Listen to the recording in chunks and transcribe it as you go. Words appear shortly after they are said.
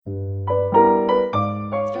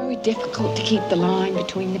difficult to keep the line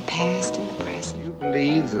between the past and the present. Do you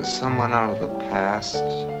believe that someone out of the past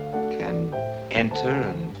can enter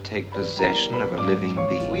and take possession of a living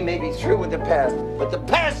being? We may be through with the past, but the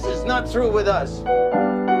past is not through with us.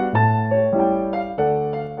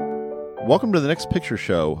 Welcome to The Next Picture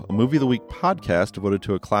Show, a Movie of the Week podcast devoted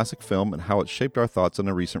to a classic film and how it shaped our thoughts on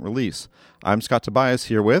a recent release. I'm Scott Tobias,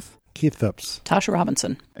 here with Keith Phipps, Tasha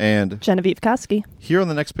Robinson, and Genevieve Koski. Here on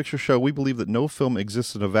The Next Picture Show, we believe that no film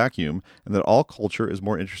exists in a vacuum and that all culture is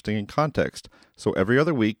more interesting in context. So every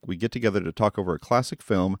other week, we get together to talk over a classic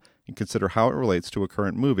film and consider how it relates to a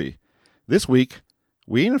current movie. This week,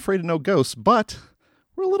 we ain't afraid of no ghosts, but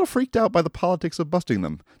we're a little freaked out by the politics of busting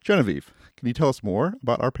them. Genevieve, can you tell us more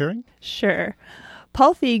about our pairing? Sure.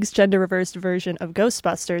 Paul Feig's gender-reversed version of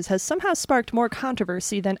Ghostbusters has somehow sparked more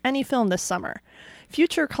controversy than any film this summer.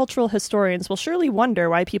 Future cultural historians will surely wonder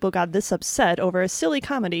why people got this upset over a silly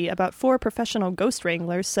comedy about 4 professional ghost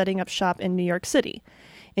wranglers setting up shop in New York City.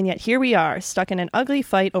 And yet here we are, stuck in an ugly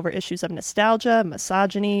fight over issues of nostalgia,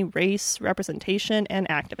 misogyny, race, representation, and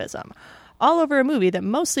activism. All over a movie that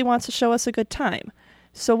mostly wants to show us a good time.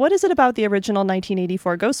 So what is it about the original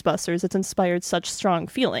 1984 Ghostbusters that's inspired such strong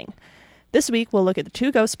feeling? This week, we'll look at the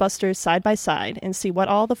 2 Ghostbusters side by side and see what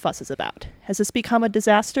all the fuss is about. Has this become a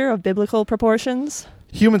disaster of biblical proportions?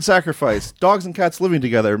 Human sacrifice, dogs and cats living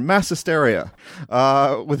together, mass hysteria.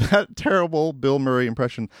 With that terrible Bill Murray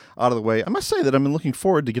impression out of the way, I must say that I've been looking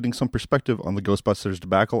forward to getting some perspective on the Ghostbusters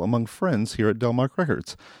debacle among friends here at Delmark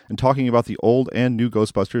Records, and talking about the old and new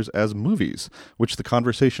Ghostbusters as movies, which the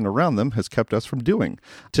conversation around them has kept us from doing.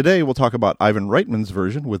 Today, we'll talk about Ivan Reitman's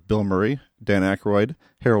version with Bill Murray, Dan Aykroyd,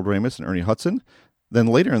 Harold Ramis, and Ernie Hudson. Then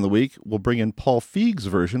later in the week, we'll bring in Paul Feig's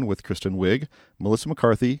version with Kristen Wiig, Melissa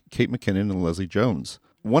McCarthy, Kate McKinnon, and Leslie Jones.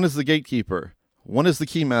 One is the gatekeeper, one is the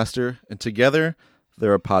keymaster, and together,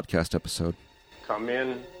 they're a podcast episode. Come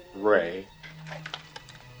in, Ray.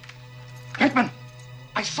 Hickman!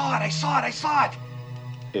 I saw it!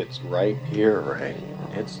 It's right here, Ray.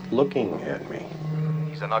 It's looking at me.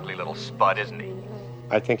 He's an ugly little spud, isn't he?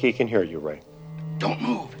 I think he can hear you, Ray. Don't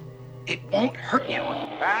move. It won't hurt you.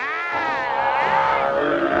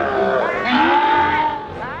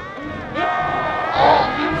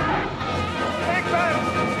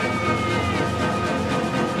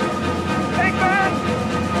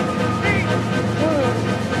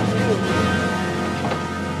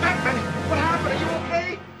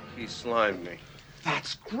 Slimed me.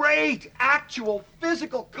 That's great! Actual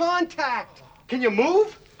physical contact! Can you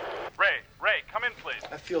move? Ray, come in, please.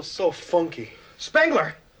 I feel so funky.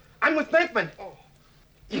 Spengler! I'm with Benkman! Oh.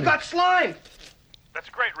 You got slimed! That's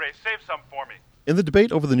great, Ray. Save some for me. In the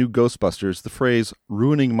debate over the new Ghostbusters, the phrase,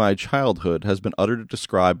 ruining my childhood, has been uttered to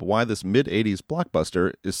describe why this mid-'80s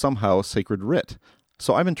blockbuster is somehow sacred writ.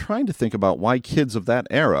 So I've been trying to think about why kids of that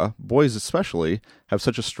era, boys especially, have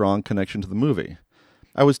such a strong connection to the movie.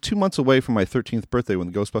 I was 2 months away from my 13th birthday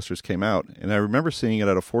when the Ghostbusters came out, and I remember seeing it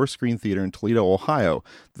at a 4-screen theater in Toledo, Ohio,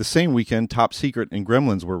 the same weekend Top Secret and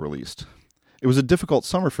Gremlins were released. It was a difficult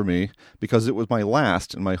summer for me because it was my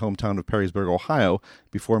last in my hometown of Perrysburg, Ohio,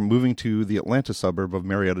 before moving to the Atlanta suburb of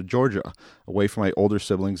Marietta, Georgia, away from my older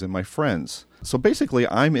siblings and my friends. So basically,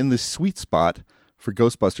 I'm in the sweet spot for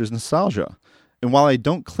Ghostbusters nostalgia. And while I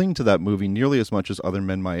don't cling to that movie nearly as much as other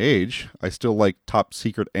men my age, I still like Top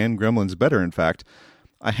Secret and Gremlins better, in fact,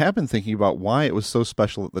 I have been thinking about why it was so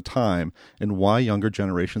special at the time and why younger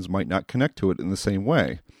generations might not connect to it in the same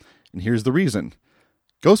way. And here's the reason.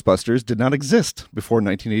 Ghostbusters did not exist before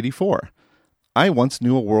 1984. I once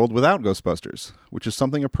knew a world without Ghostbusters, which is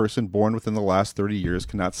something a person born within the last 30 years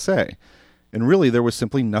cannot say. And really, there was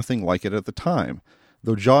simply nothing like it at the time.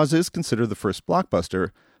 Though Jaws is considered the first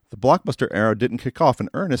blockbuster, the blockbuster era didn't kick off in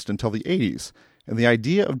earnest until the 80s. And the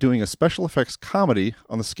idea of doing a special effects comedy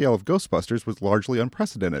on the scale of Ghostbusters was largely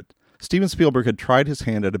unprecedented. Steven Spielberg had tried his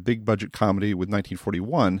hand at a big-budget comedy with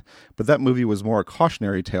 1941, but that movie was more a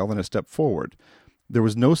cautionary tale than a step forward. There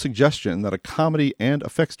was no suggestion that a comedy and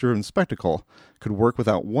effects-driven spectacle could work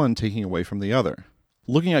without one taking away from the other.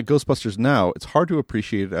 Looking at Ghostbusters now, it's hard to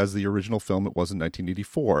appreciate it as the original film it was in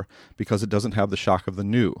 1984, because it doesn't have the shock of the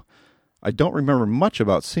new. I don't remember much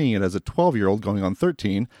about seeing it as a 12-year-old going on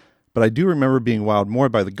 13, but I do remember being wowed more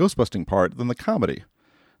by the ghost-busting part than the comedy.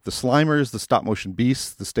 The Slimers, the stop-motion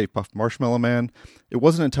beasts, the Stay Puft Marshmallow Man. It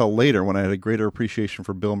wasn't until later, when I had a greater appreciation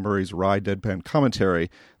for Bill Murray's wry deadpan commentary,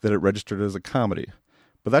 that it registered as a comedy.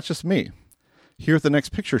 But that's just me. Here at the Next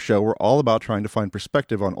Picture Show, we're all about trying to find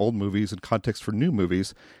perspective on old movies and context for new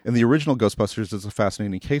movies, and the original Ghostbusters is a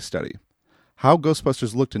fascinating case study. How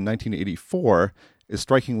Ghostbusters looked in 1984 is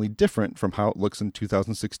strikingly different from how it looks in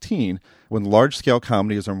 2016, when large-scale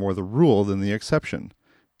comedies are more the rule than the exception.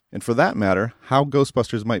 and for that matter, how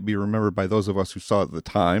Ghostbusters might be remembered by those of us who saw it at the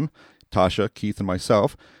time, Tasha, Keith, and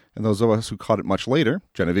myself, and those of us who caught it much later,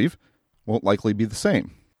 Genevieve, won't likely be the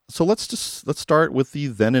same. So let's start with the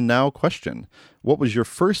then and now question. What was your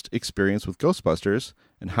first experience with Ghostbusters,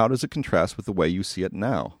 and how does it contrast with the way you see it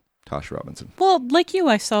now? Tasha Robinson. Well, like you,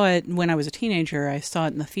 I saw it when I was a teenager. I saw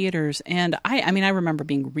it in the theaters, and I remember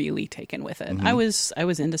being really taken with it. Mm-hmm. I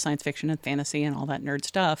was into science fiction and fantasy and all that nerd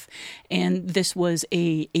stuff, and this was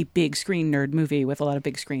a big screen nerd movie with a lot of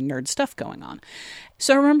big screen nerd stuff going on.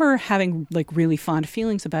 So I remember having like really fond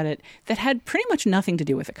feelings about it that had pretty much nothing to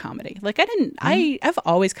do with a comedy. Like I've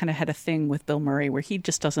always kind of had a thing with Bill Murray where he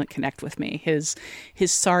just doesn't connect with me. His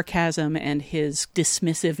sarcasm and his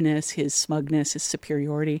dismissiveness, his smugness, his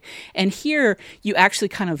superiority. And here you actually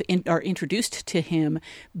kind of are introduced to him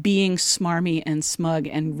being smarmy and smug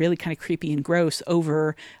and really kind of creepy and gross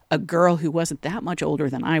over a girl who wasn't that much older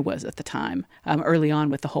than I was at the time, early on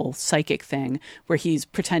with the whole psychic thing where he's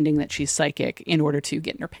pretending that she's psychic in order to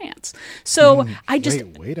get in her pants. So I just...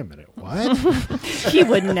 Wait a minute, what? He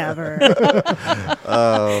would never.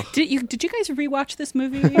 Did you guys rewatch this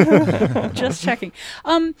movie? Just checking.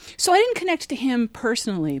 So I didn't connect to him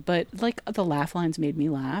personally, but like the laugh lines made me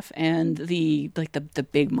laugh, and the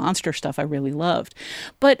big monster stuff I really loved.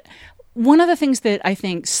 But one of the things that I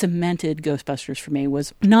think cemented Ghostbusters for me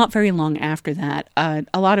was not very long after that.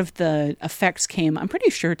 A lot of the effects came, I'm pretty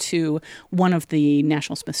sure, to one of the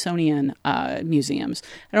National Smithsonian museums.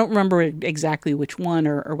 I don't remember exactly which one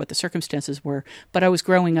or what the circumstances were, but I was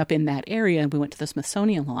growing up in that area and we went to the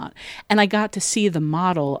Smithsonian a lot. And I got to see the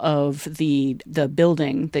model of the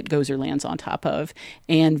building that Gozer lands on top of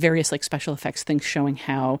and various like special effects things showing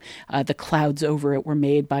how the clouds over it were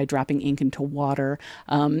made by dropping ink into water.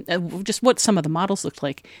 Just what some of the models looked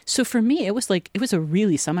like. So for me, it was a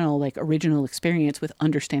really seminal, like original experience with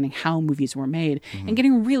understanding how movies were made and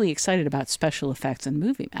getting really excited about special effects and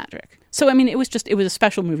movie magic. So, I mean, it was a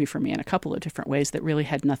special movie for me in a couple of different ways that really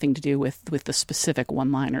had nothing to do with the specific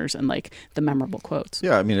one-liners and like the memorable quotes.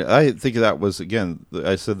 Yeah, I mean, I think that was, again,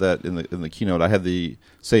 I said that in the keynote, I had the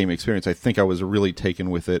same experience. I think I was really taken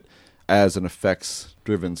with it as an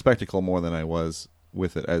effects-driven spectacle more than I was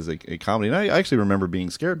with it as a comedy. And I actually remember being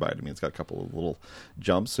scared by it. I mean, it's got a couple of little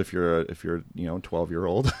jumps if you're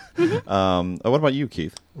 12-year-old. What about you,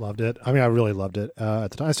 Keith? Loved it. I mean, I really loved it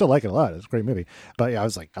at the time. I still like it a lot. It's a great movie. But yeah, I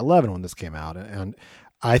was like 11 when this came out, and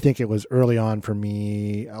I think it was early on for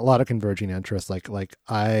me, a lot of converging interests. Like it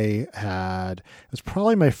was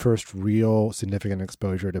probably my first real significant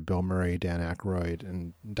exposure to Bill Murray, Dan Aykroyd,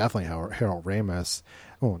 and definitely Harold Ramis.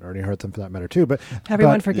 Oh, and Ernie Hudson for that matter too. But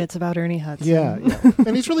everyone forgets about Ernie Hudson. Yeah,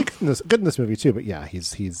 and he's really good in this movie too. But yeah,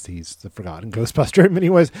 he's the forgotten Ghostbuster in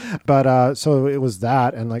many ways. But so it was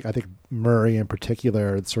that, and like I think Murray in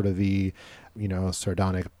particular, sort of the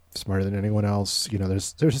sardonic, smarter than anyone else.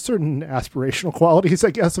 There's certain aspirational qualities,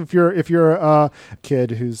 I guess. If you're a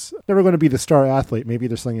kid who's never going to be the star athlete, maybe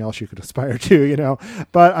there's something else you could aspire to,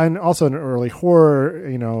 But I'm also an early horror.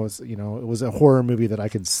 It was a horror movie that I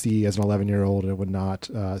could see as an 11-year-old, and it would not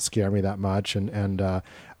scare me that much. And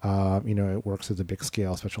it works as a big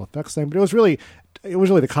scale special effects thing. But it was really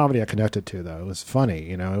the comedy I connected to, though. It was funny,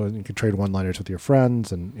 you could trade one-liners with your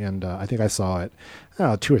friends, and I think I saw it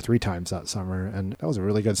 2 or 3 times that summer, and that was a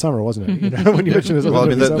really good summer, wasn't it? When you mentioned this, well, I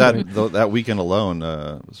mean that weekend alone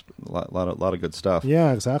was a lot of good stuff.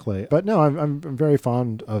 Yeah, exactly. But no, I'm very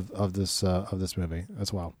fond of this movie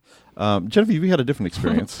as well. Genevieve, you had a different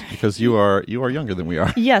experience because you are younger than we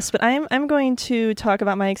are. Yes, but I'm going to talk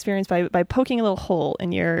about my experience by poking a little hole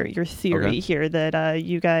in your theory here that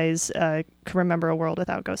you guys can remember a world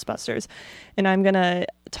without Ghostbusters, and I'm going to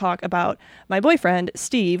talk about my boyfriend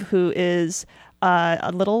Steve, who is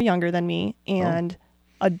a little younger than me and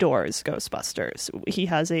adores Ghostbusters. He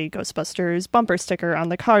has a Ghostbusters bumper sticker on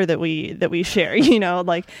the car that we share.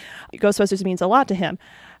 Like Ghostbusters means a lot to him.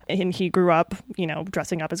 And he grew up,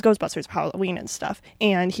 dressing up as Ghostbusters for Halloween and stuff.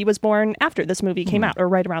 And he was born after this movie came out, or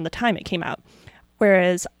right around the time it came out.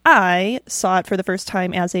 Whereas I saw it for the first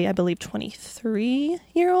time as I believe,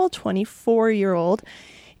 23-year-old, 24-year-old.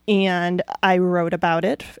 And I wrote about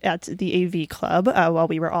it at the AV Club while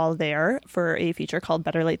we were all there for a feature called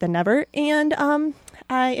Better Late Than Never. And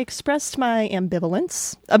I expressed my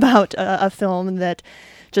ambivalence about a film that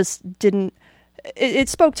just didn't... It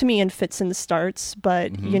spoke to me in fits and starts,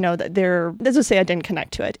 but, let's just say I didn't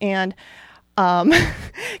connect to it. And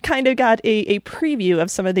kind of got a preview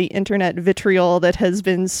of some of the internet vitriol that has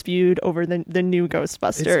been spewed over the new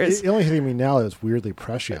Ghostbusters. The only thing me now is weirdly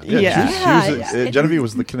prescient. Genevieve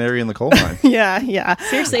was the canary in the coal mine. Yeah.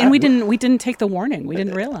 Seriously, and we didn't take the warning. We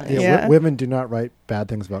didn't realize. Women do not write bad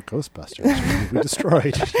things about Ghostbusters. We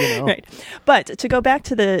destroyed, Right. But to go back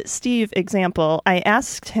to the Steve example, I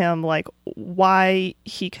asked him why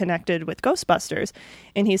he connected with Ghostbusters,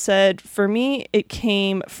 and he said, for me, it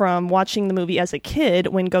came from watching the movie as a kid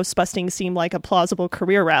when ghostbusting seemed like a plausible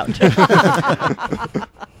career route.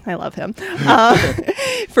 I love him.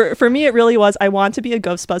 For me, it really was, I want to be a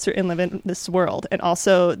Ghostbuster and live in this world. And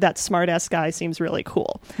also, that smart-ass guy seems really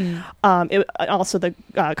cool. Also, the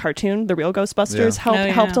cartoon, The Real Ghostbusters,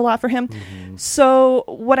 helped a lot for him. Mm-hmm. So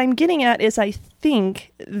what I'm getting at is I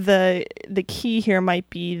think the key here might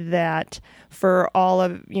be that for all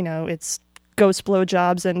of, it's ghost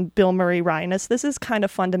blowjobs and Bill Murray wryness, this is kind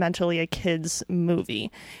of fundamentally a kid's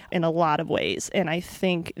movie in a lot of ways. And I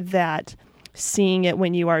think that seeing it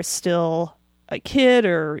when you are still a kid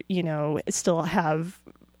or, still have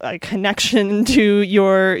a connection to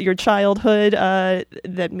your childhood,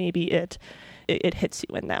 that maybe it hits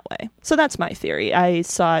you in that way. So that's my theory. I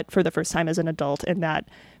saw it for the first time as an adult, and that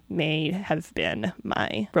may have been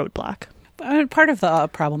my roadblock. Part of the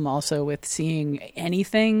problem also with seeing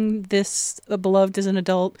anything this beloved as an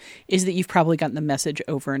adult is that you've probably gotten the message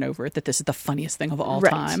over and over that this is the funniest thing of all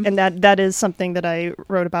time. And that is something that I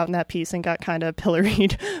wrote about in that piece and got kind of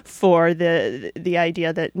pilloried for the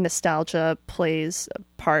idea that nostalgia plays a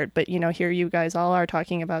part. But, here you guys all are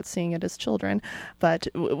talking about seeing it as children, but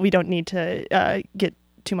we don't need to get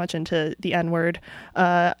too much into the N-word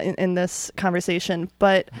in this conversation,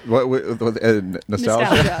 but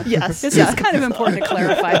nostalgia? Yes. This is kind of important to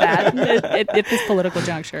clarify that at this political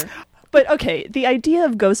juncture. But okay, the idea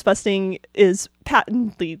of ghostbusting is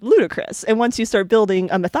patently ludicrous. And once you start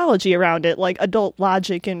building a mythology around it, like adult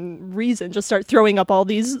logic and reason just start throwing up all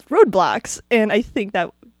these roadblocks. And I think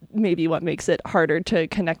that maybe what makes it harder to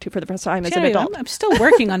connect to for the first time as an adult. I'm still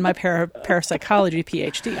working on my parapsychology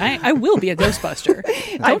PhD. I will be a Ghostbuster.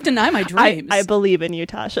 Don't deny my dreams. I believe in you,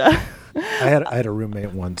 Tasha. I had a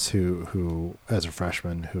roommate once who, as a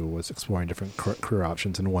freshman, who was exploring different career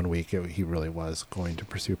options. In 1 week, he really was going to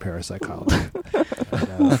pursue parapsychology.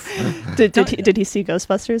 Did he see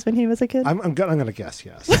Ghostbusters when he was a kid? I'm going to guess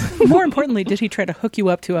yes. More importantly, did he try to hook you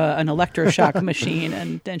up to an electroshock machine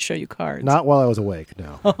and show you cards? Not while I was awake,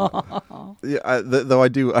 no. Though I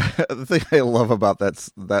do, the thing I love about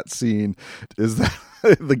that scene is that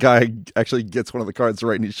the guy actually gets one of the cards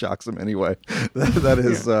right and he shocks him anyway. That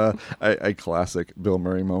is a classic Bill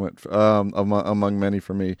Murray moment among many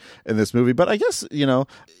for me in this movie. But I guess,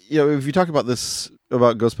 if you talk about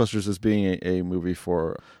Ghostbusters as being a movie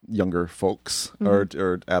for younger folks or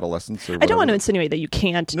adolescents, or I don't want to insinuate that you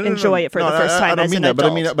can't enjoy it for the first time as an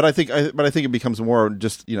adult. But I think it becomes more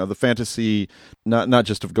just the fantasy, not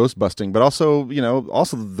just of ghost busting, but also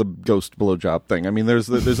the ghost blowjob thing. I mean, there's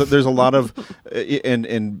a lot of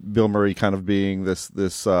and Bill Murray kind of being this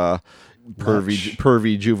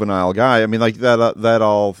pervy juvenile guy. I mean, like that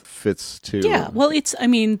all fits too. Yeah, well,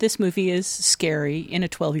 this movie is scary in a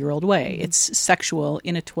 12-year-old way. It's sexual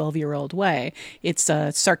in a 12-year-old way. It's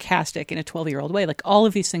sarcastic in a 12-year-old way. Like all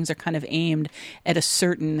of these things are kind of aimed at a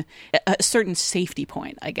certain safety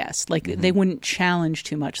point, I guess. Like they wouldn't challenge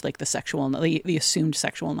too much, like the assumed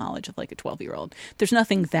sexual knowledge of like a 12-year-old. There's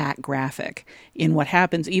nothing that graphic in what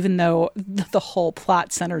happens, even though the whole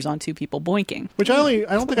plot centers on two people boinking. Which I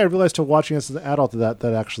don't think I realized till watching this as an adult that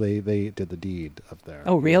actually they did the deed up there.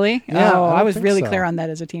 Oh, really? Yeah, I was really clear on that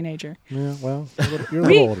as a teenager. Yeah, well, you're a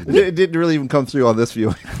little older than me. It didn't really even come through on this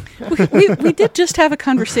viewing. we did just have a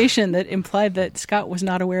conversation that implied that Scott was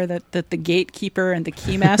not aware that the gatekeeper and the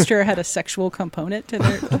keymaster had a sexual component to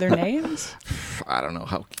their names. I don't know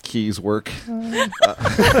how keys work. I'm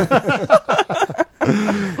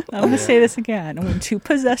going to say this again. When two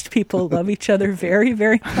possessed people love each other very,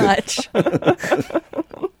 very much.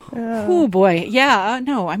 Oh boy. Yeah,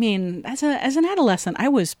 no, I mean, as an adolescent, I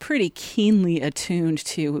was pretty keenly attuned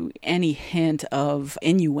to any hint of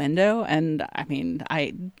innuendo, and I mean,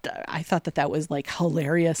 I thought that was like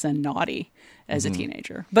hilarious and naughty as a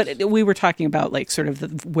teenager. But we were talking about like sort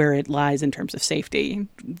of where it lies in terms of safety.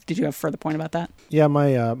 Did you have a further point about that? Yeah,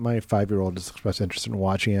 my 5-year-old just expressed interest in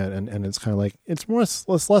watching it, and it's kind of like it's less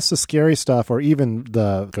the scary stuff, or even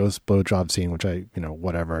the ghost blowjob scene, which I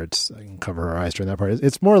whatever, I can cover her eyes during that part.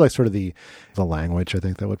 It's more like sort of the language, I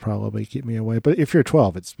think, that would probably keep me away. But if you're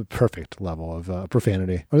 12, it's the perfect level of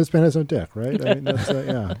profanity. Oh, this man has no dick, right? I mean, that's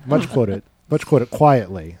much quoted. much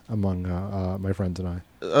quietly among my friends and I.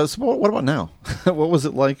 So what about now? What was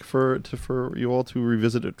it like for you all to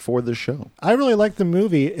revisit it for this show? I really like the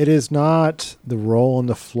movie. It is not the roll on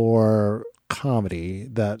the floor comedy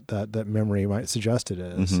that memory might suggest it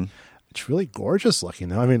is. Mm-hmm. It's really gorgeous looking,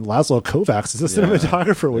 though. I mean, Laszlo Kovacs is a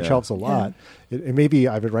cinematographer, which helps a lot. It may be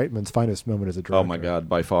Ivan Reitman's finest moment as a director. Oh my God,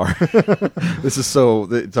 by far! This is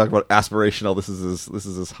talk about aspirational. This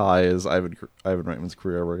is as high as Ivan Reitman's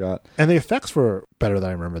career ever got. And the effects were better than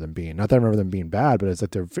I remember them being. Not that I remember them being bad, but it's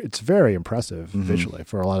like it's very impressive visually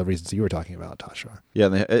for a lot of reasons you were talking about, Tasha. Yeah,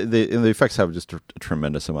 and the effects have just a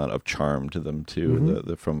tremendous amount of charm to them too.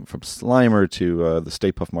 Mm-hmm. From Slimer to the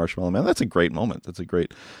Stay Puft Marshmallow Man. That's a great moment. That's a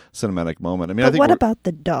great cinematic moment. I mean, but what about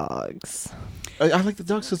the dogs? I like the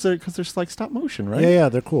dogs because they're like stop motion, right? Yeah,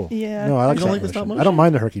 they're cool. Yeah, no, I like, the stop motion. I don't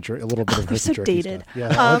mind the herky jerky. A little bit of herky so jerky dated. Stuff.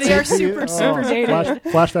 Yeah, they are super dated.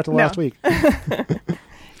 Flashback to last week.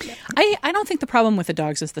 I don't think the problem with the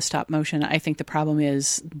dogs is the stop motion. I think the problem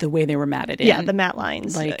is the way they were matted in. Yeah, the matte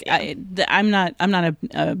lines. Like I'm not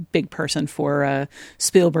a big person for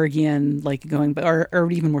Spielbergian going,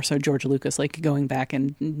 or even more so George Lucas going back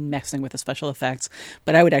and messing with the special effects.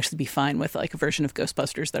 But I would actually be fine with a version of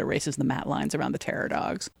Ghostbusters that erases the matte lines around the terror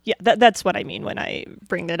dogs. Yeah, that's what I mean when I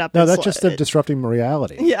bring that up. No, that's just disrupting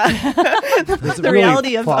reality. Yeah, the really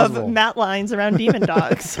reality of matte lines around demon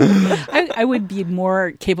dogs. I would be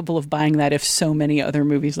more capable of buying that if so many other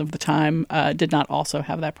movies of the time did not also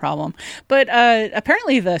have that problem. But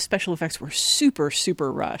apparently the special effects were super,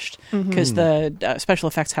 super rushed because the special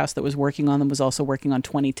effects house that was working on them was also working on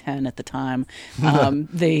 2010 at the time.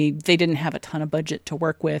 They didn't have a ton of budget to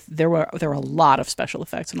work with. There were a lot of special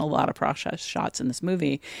effects and a lot of process shots in this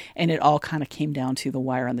movie, and it all kind of came down to the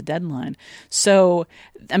wire on the deadline. So,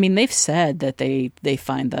 I mean, they've said that they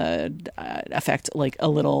find the effect a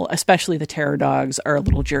little, especially the terror dogs, are a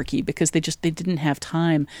little jerky because they didn't have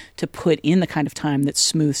time to put in the kind of time that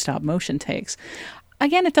smooth stop motion takes.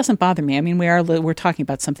 Again, it doesn't bother me. I mean, we're talking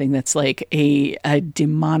about something that's like a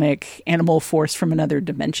demonic animal force from another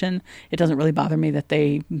dimension. It doesn't really bother me that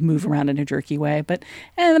they move around in a jerky way, but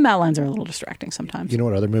the matte lines are a little distracting sometimes. You know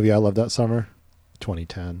what other movie I loved that summer?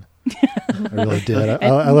 2010. I really did.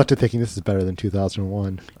 I left it thinking this is better than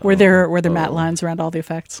 2001. Were there matte lines around all the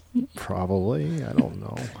effects? Probably. I don't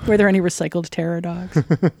know. Were there any recycled terror dogs?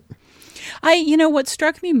 What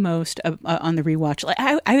struck me most on the rewatch,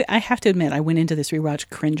 I have to admit, I went into this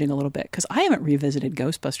rewatch cringing a little bit because I haven't revisited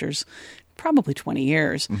Ghostbusters probably 20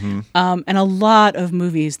 years. Mm-hmm. And a lot of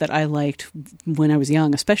movies that I liked when I was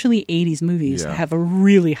young, especially 80s movies, have a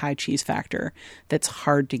really high cheese factor that's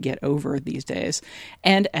hard to get over these days.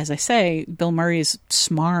 And as I say, Bill Murray's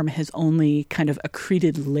smarm has only kind of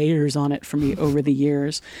accreted layers on it for me over the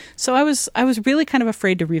years. So I was really kind of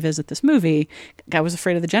afraid to revisit this movie. I was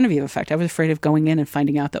afraid of the Genevieve effect. I was afraid of going in and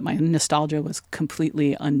finding out that my nostalgia was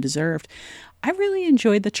completely undeserved. I really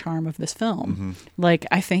enjoyed the charm of this film. Mm-hmm.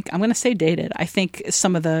 I think, I'm going to say dated. I think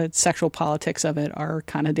some of the sexual politics of it are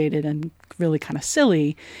kind of dated and really kind of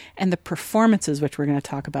silly. And the performances, which we're going to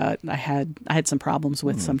talk about, I had some problems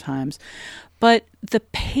with sometimes. But the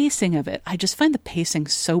pacing of it, I just find the pacing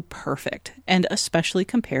so perfect, and especially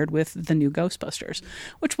compared with the new Ghostbusters,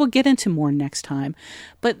 which we'll get into more next time.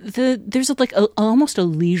 But there's almost a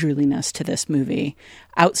leisureliness to this movie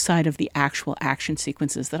outside of the actual action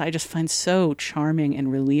sequences that I just find so charming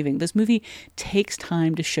and relieving. This movie takes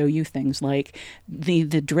time to show you things like the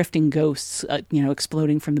drifting ghosts,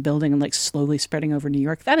 exploding from the building and slowly spreading over New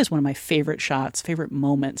York. That is one of my favorite shots, favorite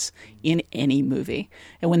moments in any movie.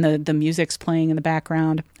 And when the music's playing in the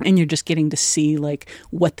background and you're just getting to see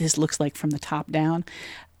what this looks like from the top down.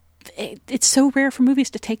 It's so rare for movies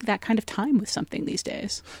to take that kind of time with something these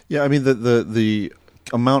days. Yeah, I mean the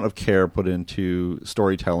amount of care put into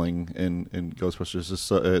storytelling in Ghostbusters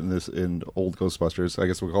is in old Ghostbusters. I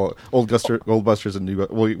guess we'll call it old Ghostbusters and new.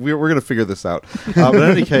 Well, we're going to figure this out. But in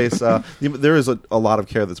any case, there is a lot of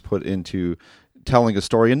care that's put into telling a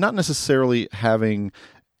story and not necessarily having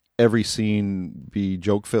every scene be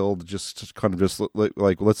joke filled. Just kind of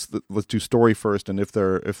let's do story first, and if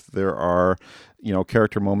there are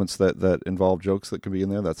character moments that involve jokes that can be in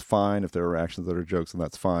there, that's fine. If there are actions that are jokes, then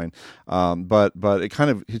that's fine. But it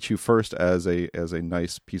kind of hits you first as a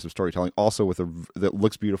nice piece of storytelling. Also that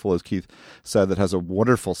looks beautiful, as Keith said, that has a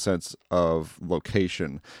wonderful sense of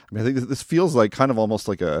location. I mean, I think this feels like kind of almost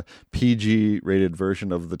like a PG rated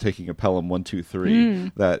version of the Taking of Pelham 1, 2,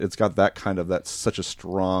 3. That it's got that's such a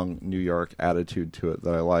strong New York attitude to it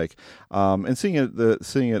that I like. And seeing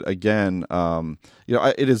it again,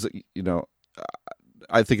 it is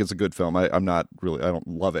I think it's a good film. I don't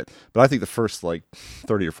love it, but I think the first like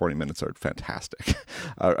 30 or 40 minutes are fantastic.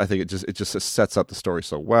 I think it just sets up the story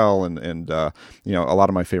so well, and a lot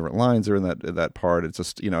of my favorite lines are in that part. It's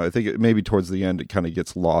just, I think maybe towards the end it kind of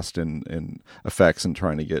gets lost in effects and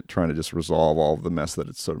trying to just resolve all of the mess that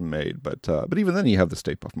it's sort of made. But even then you have the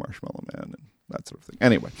Stay Puft Marshmallow Man and that sort of thing.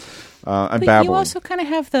 Anyway, I'm babbling. You also kind of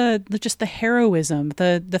have the heroism,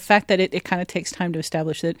 the fact that it kind of takes time to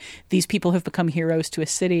establish that these people have become heroes to a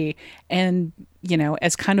city, and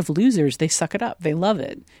as kind of losers, they suck it up. They love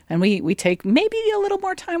it, and we take maybe a little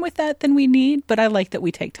more time with that than we need. But I like that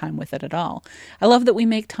we take time with it at all. I love that we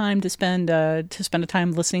make time to spend a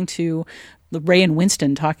time listening to Ray and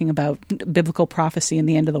Winston talking about biblical prophecy and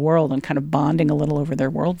the end of the world and kind of bonding a little over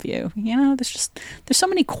their worldview. There's so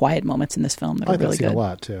many quiet moments in this film that are really good. I like that a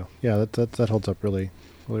lot too. Yeah, that holds up really,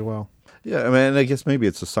 really well. Yeah, I mean, I guess maybe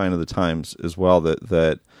it's a sign of the times as well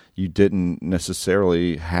that you didn't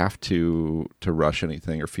necessarily have to rush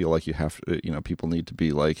anything or feel like you have to, people need to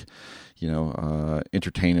be like,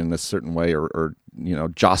 entertained in a certain way or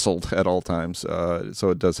jostled at all times. So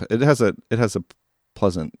it has a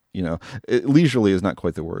pleasant, leisurely is not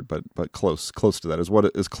quite the word, but close to that is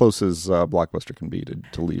as close as Blockbuster can be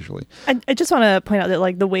to leisurely. I just want to point out that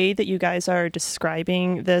like the way that you guys are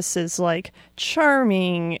describing this is like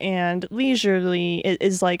charming and leisurely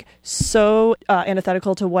is like so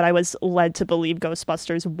antithetical to what I was led to believe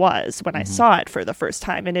Ghostbusters was when I saw it for the first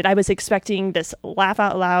time. And I was expecting this laugh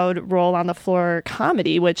out loud, roll on the floor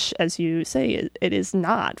comedy, which, as you say, it is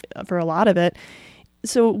not for a lot of it.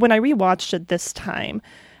 So when I rewatched it this time,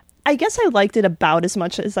 I guess I liked it about as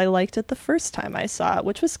much as I liked it the first time I saw it,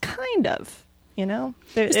 which was kind of,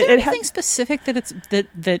 Is there anything specific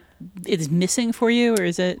that it's missing for you, or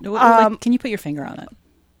is it? Can you put your finger on it?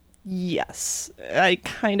 Yes, I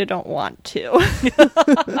kind of don't want to.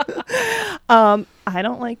 I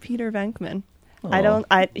don't like Peter Venkman.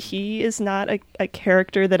 He is not a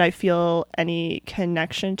character that I feel any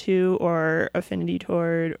connection to or affinity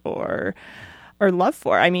toward or love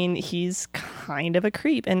for. I mean, he's kind of a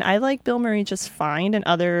creep, and I like Bill Murray just fine in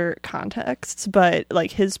other contexts, but like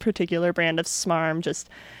his particular brand of smarm just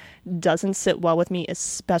doesn't sit well with me,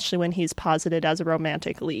 especially when he's posited as a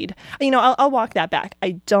romantic lead. I'll walk that back.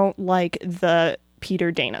 I don't like the Peter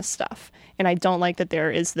Dana stuff, and I don't like that there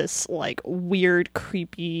is this like weird,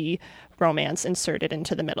 creepy romance inserted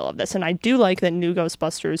into the middle of this, and I do like that New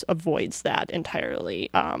Ghostbusters avoids that entirely.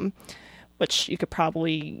 Which you could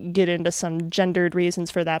probably get into some gendered reasons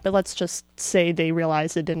for that, but let's just say they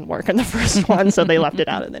realized it didn't work in the first one, so they left it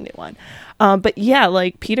out of the new one. But yeah,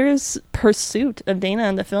 like Peter's pursuit of Dana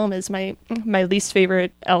in the film is my least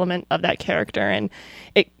favorite element of that character, and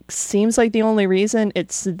it seems like the only reason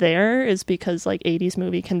it's there is because like 80s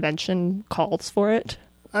movie convention calls for it.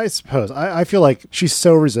 I suppose. I feel like she's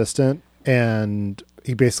so resistant, and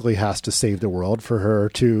he basically has to save the world for her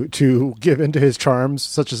to give into his charms,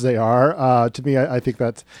 such as they are. To me, I think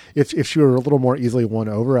that if she were a little more easily won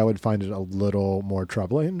over, I would find it a little more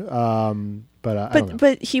troubling.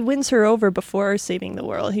 But he wins her over before saving the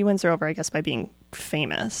world. He wins her over, I guess, by being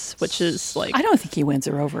famous, which is like... I don't think he wins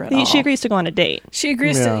her over at all. She agrees to go on a date. She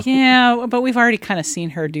agrees to, but we've already kind of seen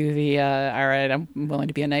her do the, all right, I'm willing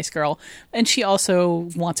to be a nice girl. And she also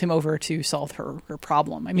wants him over to solve her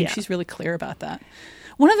problem. I mean, she's really clear about that.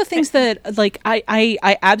 One of the things that, like,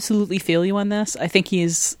 I absolutely feel you on this. I think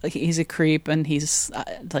he's a creep, and he's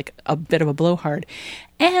like a bit of a blowhard.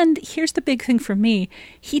 And here's the big thing for me: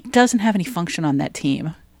 he doesn't have any function on that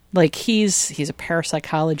team. Like, he's a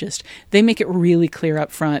parapsychologist. They make it really clear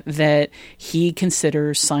up front that he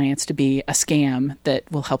considers science to be a scam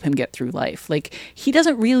that will help him get through life. Like, he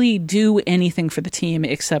doesn't really do anything for the team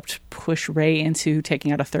except push Ray into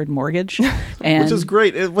taking out a third mortgage. And which is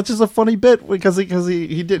great. Which is a funny bit because he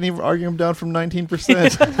didn't even argue him down from 19%.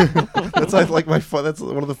 That's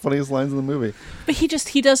one of the funniest lines in the movie. But he's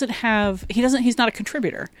not a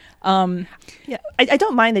contributor. Yeah, I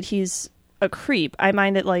don't mind that he's a creep. I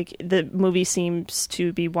mind that like the movie seems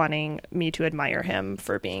to be wanting me to admire him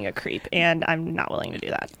for being a creep, and I'm not willing to do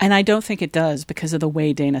that. And I don't think it does because of the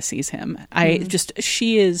way Dana sees him.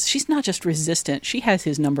 She's not just resistant. She has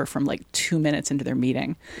his number from like 2 minutes into their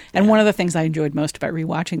meeting. And one of the things I enjoyed most about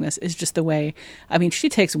rewatching this is just the way, I mean, she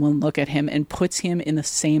takes one look at him and puts him in the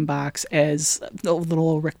same box as the little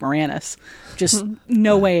old Rick Moranis. Just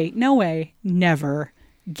no way, never.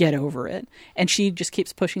 Get over it. And she just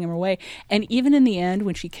keeps pushing him away. And even in the end,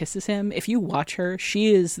 when she kisses him, if you watch her,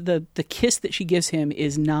 she is the kiss that she gives him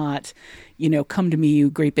is not, come to me,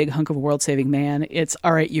 you great big hunk of a world saving man. It's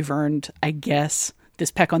all right, you've earned, I guess,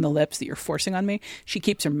 this peck on the lips that you're forcing on me. She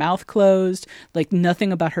keeps her mouth closed. Like,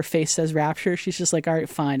 nothing about her face says rapture. She's just like, all right,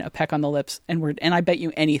 fine, a peck on the lips. And I bet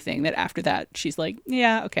you anything that after that, she's like,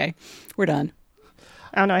 yeah, okay, we're done.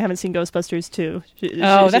 I don't know. I haven't seen Ghostbusters 2.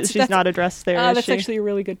 She's not addressed there. Oh, that's actually a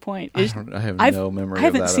really good point. I have no memory of that I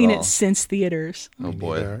haven't seen at all. it since theaters. Oh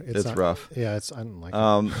boy, it's rough. Yeah, I don't like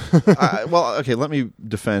it. Well, okay, let me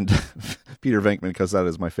defend Peter Venkman because that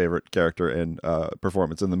is my favorite character and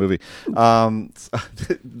performance in the movie. Was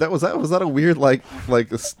that a weird like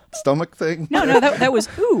a stomach thing? No, that was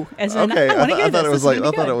ooh. As in, okay, I thought it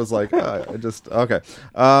was like okay.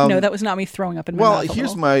 No, that was not me throwing up in my mouth.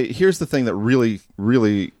 Well, here's the thing that really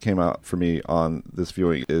came out for me on this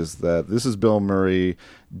viewing is that this is Bill Murray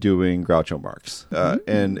doing Groucho Marx,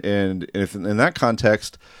 and if in that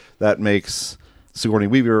context, that makes Sigourney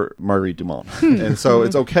Weaver Marguerite Dumont, and so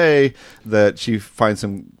it's okay that she finds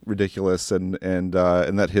him ridiculous, and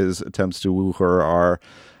that his attempts to woo her are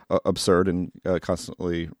absurd and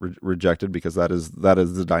constantly rejected because that is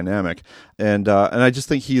the dynamic, and I just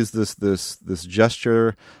think he is this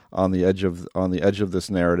gesture on the edge of this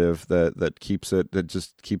narrative that keeps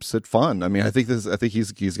it fun. I mean, I think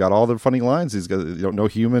he's got all the funny lines. He's got, no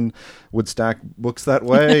human would stack books that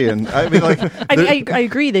way, and I mean, like I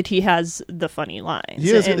agree that he has the funny lines.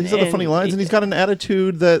 He's got the funny lines, and he's got an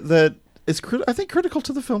attitude that is I think critical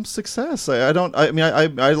to the film's success. I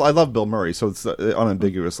love Bill Murray, so it's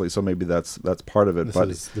unambiguously. So maybe that's part of it. This but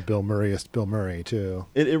is the Bill Murrayest Bill Murray too.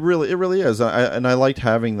 It really is. I liked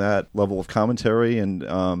having that level of commentary. And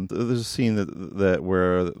there's a scene that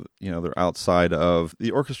where they're outside of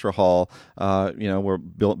the orchestra hall, where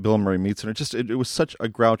Bill Murray meets her. It was such a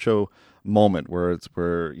Groucho moment where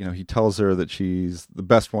he tells her that she's the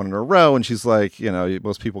best one in a row, and she's like,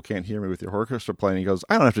 most people can't hear me with your orchestra playing. He goes,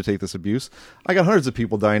 I don't have to take this abuse. I got hundreds of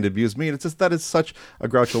people dying to abuse me. And it's just, that is such a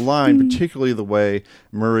Groucho line, particularly the way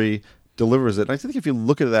Murray delivers it. And I think if you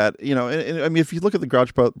look at that, I mean, if you look at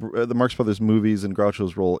the Marx Brothers movies and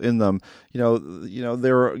Groucho's role in them,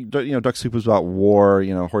 Duck Soup is about war,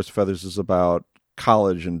 Horse Feathers is about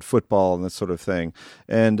college and football and that sort of thing,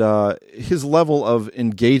 and his level of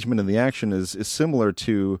engagement in the action is similar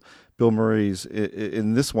to Bill Murray's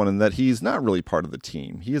in this one, in that he's not really part of the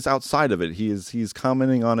team. He is outside of it. He's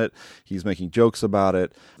commenting on it. He's making jokes about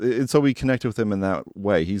it, and so we connect with him in that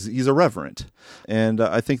way. He's irreverent, and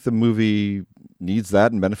I think the movie needs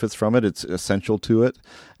that and benefits from it. It's essential to it,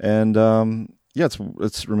 and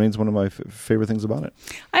it remains one of my favorite things about it.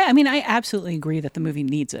 I mean, I absolutely agree that the movie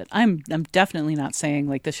needs it. I'm definitely not saying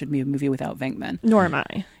like this should be a movie without Venkman. Nor am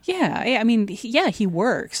I. Yeah, I mean, he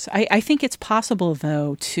works. I think it's possible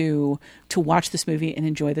though to watch this movie and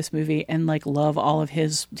enjoy this movie and like love all of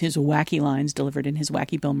his wacky lines delivered in his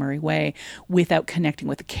wacky Bill Murray way without connecting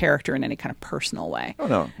with the character in any kind of personal way. Oh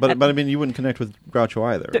no, but I mean, you wouldn't connect with Groucho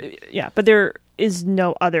either. But there is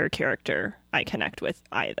no other character I connect with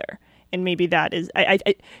either. And maybe that is,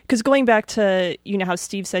 because going back to, how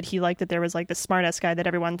Steve said he liked that there was like the smartass guy that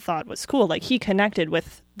everyone thought was cool. Like he connected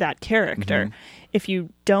with that character. Mm-hmm. If you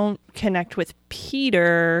don't connect with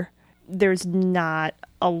Peter, there's not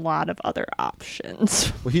a lot of other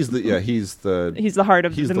options. Well, he's the heart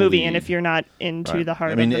of the movie. Lead. And if you're not into the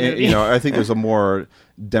heart of the movie, I think there's a more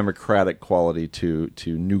democratic quality to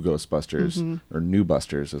New Ghostbusters or New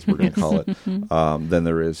Busters, as we're going to call it, than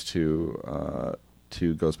there is to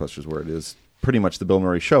Ghostbusters, where it is pretty much the Bill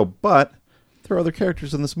Murray show. But there are other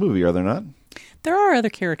characters in this movie, are there not? There are other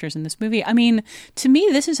characters in this movie. I mean, to me,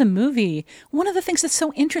 this is a movie. One of the things that's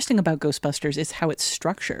so interesting about Ghostbusters is how it's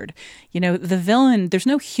structured. The villain, there's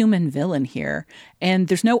no human villain here, and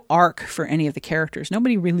there's no arc for any of the characters.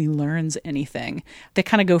 Nobody really learns anything. They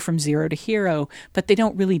kind of go from zero to hero, but they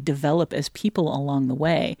don't really develop as people along the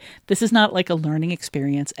way. This is not like a learning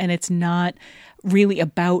experience, and it's not really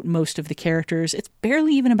about most of the characters. It's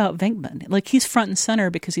barely even about Venkman. Like, he's front and center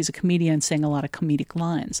because he's a comedian saying a lot of comedic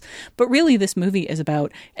lines. But really, this movie is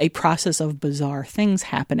about a process of bizarre things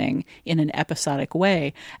happening in an episodic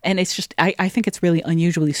way. And it's just, I think it's really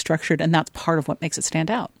unusually structured, and that's part of what makes it stand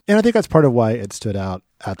out. And I think that's part of why it stood out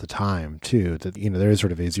at the time, too, that, there is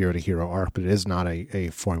sort of a zero to hero arc, but it is not a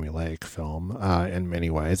formulaic film in many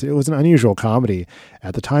ways. It was an unusual comedy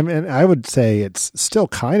at the time, and I would say it's still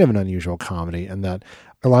kind of an unusual comedy, and that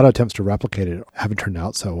a lot of attempts to replicate it haven't turned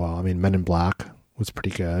out so well. I mean, Men in Black was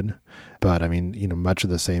pretty good. But I mean, much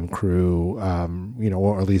of the same crew,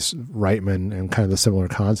 or at least Reitman and kind of the similar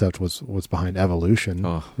concept was behind Evolution.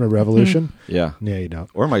 Oh. Remember Evolution? Yeah. Yeah, you don't.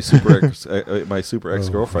 Or my super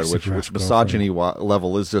ex-girlfriend, which misogyny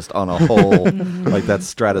level is just on a whole, like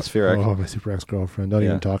that's stratospheric. Oh, my super ex-girlfriend. Don't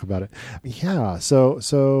even talk about it. Yeah.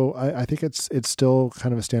 So I think it's still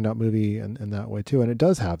kind of a standout movie in that way too. And it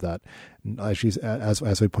does have that,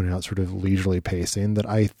 as we pointed out, sort of leisurely pacing that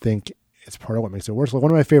I think it's part of what makes it worse. Like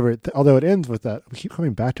one of my favorite, although it ends with that, we keep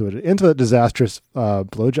coming back to it. It ends with that disastrous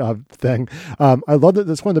blowjob thing. I love that.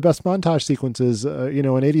 That's one of the best montage sequences, in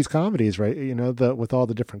 80s comedies, right? With all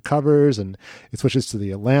the different covers, and it switches to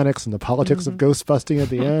the Atlantics and the politics of ghost busting at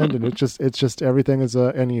the end, and it's just everything is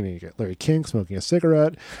and you get Larry King smoking a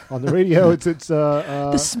cigarette on the radio.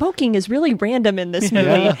 The smoking is really random in this movie.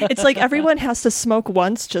 Yeah. It's like everyone has to smoke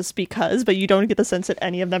once just because, but you don't get the sense that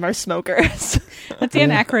any of them are smokers. But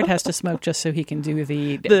Dan Aykroyd has to smoke just so he can do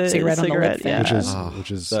the cigarette on the lip thing.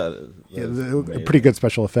 Which is a pretty good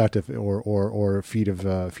special effect, or feat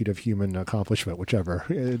of human accomplishment, whichever.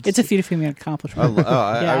 It's a feat of human accomplishment.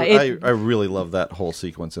 I really love that whole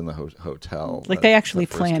sequence in the hotel. Like they actually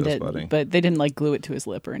planned it, but they didn't like glue it to his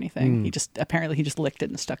lip or anything. He just licked it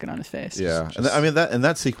and stuck it on his face. Yeah,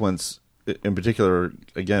 that sequence in particular,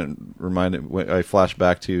 again, I flash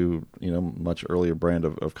back to much earlier brand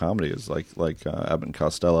of comedy is like Abbott and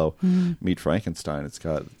Costello Meet Frankenstein. It's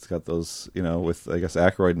got those with I guess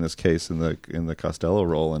Aykroyd in this case in the Costello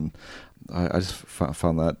role, and I just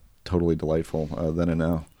found that totally delightful then and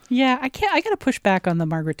now. Yeah, I got to push back on the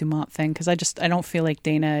Margaret Dumont thing because I don't feel like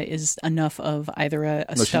Dana is enough of either a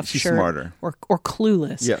stuffed she's shirt smarter. or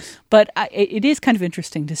clueless. Yes, but it is kind of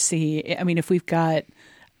interesting to see. I mean, if we've got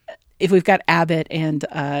Abbott and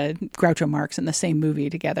Groucho Marx in the same movie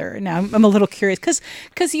together. Now, I'm a little curious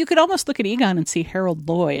because you could almost look at Egon and see Harold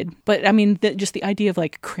Lloyd. But, I mean, just the idea of,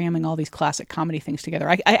 like, cramming all these classic comedy things together,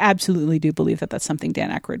 I absolutely do believe that that's something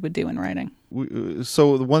Dan Aykroyd would do in writing.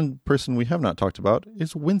 So the one person we have not talked about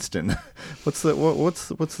is Winston. What's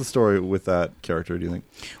the story with that character, do you think?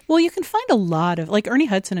 Well, you can find a lot of, like, Ernie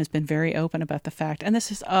Hudson has been very open about the fact, and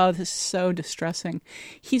this is so distressing.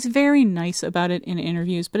 He's very nice about it in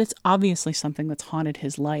interviews, but it's obviously something that's haunted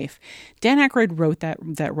his life. Dan Aykroyd wrote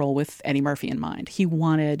that role with Eddie Murphy in mind. He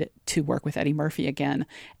wanted to work with Eddie Murphy again,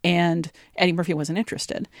 and Eddie Murphy wasn't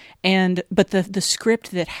interested. But the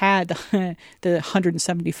script that had the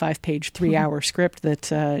 175-page 3-hour script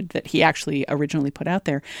that he actually originally put out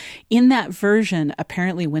there, in that version,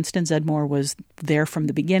 apparently Winston Zeddemore was there from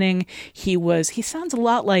the beginning. He sounds a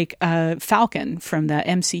lot like Falcon from the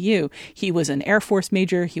MCU. He was an Air Force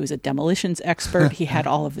major. He was a demolitions expert. He had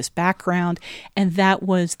all of this background, and that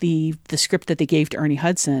was the script that they gave to Ernie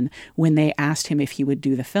Hudson when they asked him if he would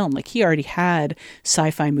do the film. Like, he already had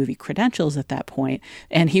sci-fi movie credentials at that point,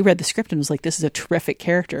 and he read the script and was like, this is a terrific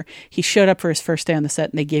character. He showed up for his first day on the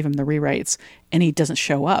set, and they gave him the rewrites, and he doesn't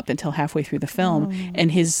show up until halfway through the film.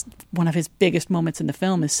 And one of his biggest moments in the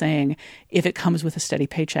film is saying, if it comes with a steady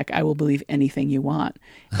paycheck, I will believe anything you want.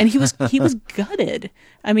 And he was gutted.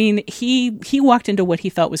 I mean, he walked into what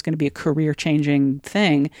he thought was going to be a career-changing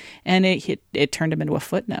thing, and it turned him into a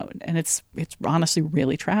footnote. And it's honestly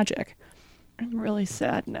really tragic. I'm really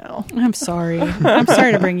sad now. I'm sorry. I'm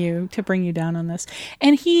sorry to bring you down on this.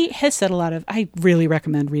 And he has said I really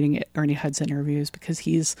recommend reading Ernie Hudson interviews because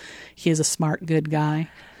he is a smart, good guy.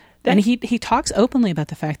 And he talks openly about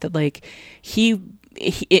the fact that, like, he's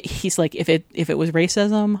like, if it was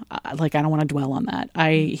racism, like, I don't want to dwell on that.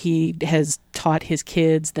 He has taught his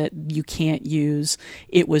kids that you can't use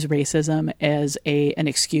it was racism as an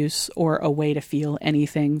excuse or a way to feel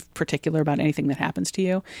anything particular about anything that happens to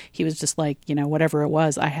you. He was just like, whatever it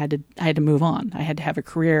was, I had to move on. I had to have a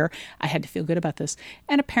career. I had to feel good about this.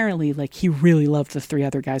 And apparently, like, he really loved the 3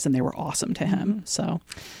 other guys and they were awesome to him. So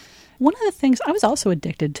one of the things, I was also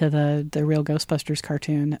addicted to the real Ghostbusters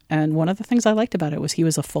cartoon, and one of the things I liked about it was he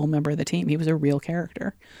was a full member of the team. He was a real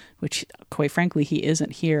character, which, quite frankly, he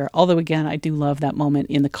isn't here. Although, again, I do love that moment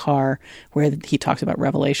in the car where he talks about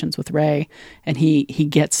Revelations with Ray, and he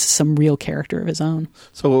gets some real character of his own.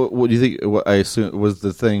 So what do you think, I assume, was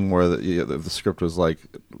the thing where the script was like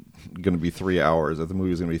going to be 3 hours, that the movie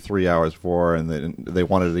was going to be 3 hours before, and they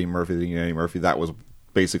wanted Eddie Murphy, that was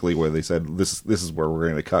basically where they said this is where we're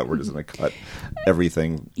going to cut. We're just going to cut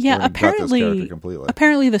everything. Yeah,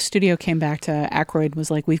 apparently the studio came back to Aykroyd and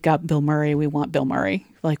was like, we've got Bill Murray. We want Bill Murray.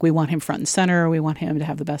 Like, we want him front and center. We want him to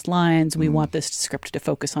have the best lines. We want this script to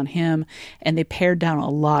focus on him. And they pared down a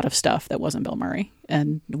lot of stuff that wasn't Bill Murray.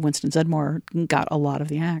 And Winston Zeddemore got a lot of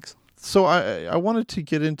the acts. So I wanted to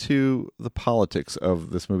get into the politics of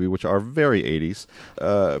this movie, which are very 80s.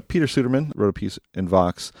 Peter Suderman wrote a piece in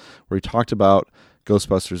Vox where he talked about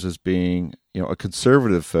Ghostbusters as being, a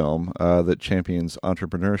conservative film that champions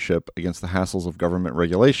entrepreneurship against the hassles of government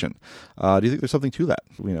regulation. Do you think there's something to that?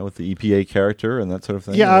 With the EPA character and that sort of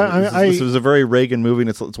thing. Yeah, this is a very Reagan movie, and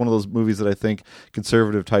it's one of those movies that I think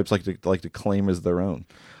conservative types like to claim as their own.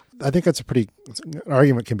 I think that's an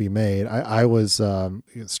argument can be made. I was,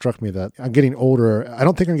 it struck me that I'm getting older. I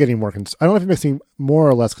don't think I'm getting more, I don't know if it makes me more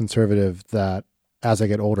or less conservative that as I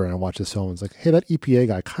get older and I watch this film, it's like, hey, that EPA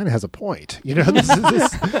guy kind of has a point. This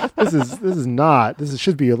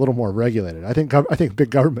should be a little more regulated. I think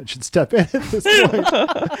big government should step in at this point.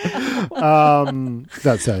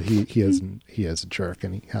 That said, he is a jerk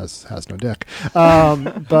and he has no dick.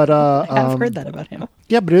 But I've heard that about him.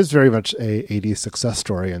 Yeah, but it is very much a 80s success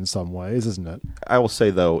story in some ways, isn't it? I will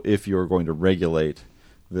say though, if you're going to regulate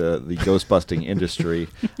the ghost busting industry,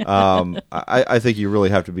 I think you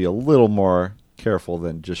really have to be a little more careful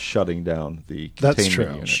than just shutting down the containment That's true.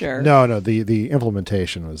 unit. Sure. No, the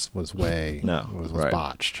implementation was way was right.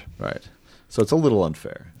 botched. Right. So it's a little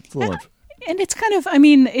unfair. And it's kind of,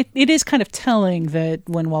 it is kind of telling that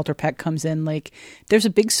when Walter Peck comes in, like, there's a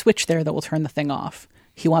big switch there that will turn the thing off.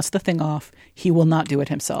 He wants the thing off. He will not do it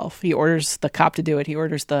himself. He orders the cop to do it. He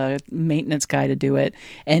orders the maintenance guy to do it.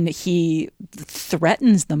 And he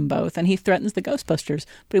threatens them both. And he threatens the Ghostbusters,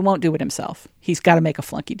 but he won't do it himself. He's got to make a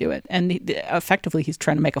flunky do it. And effectively, he's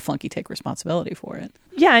trying to make a flunky take responsibility for it.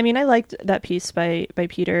 Yeah, I liked that piece by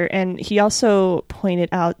Peter. And he also pointed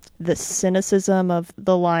out the cynicism of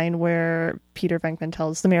the line where Peter Venkman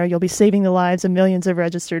tells the mayor, "You'll be saving the lives of millions of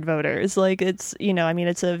registered voters." Like, it's,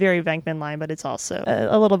 it's a very Venkman line, but it's also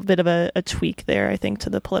a little bit of a tweak there, I think, to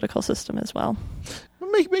the political system as well.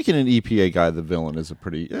 Making an EPA guy the villain is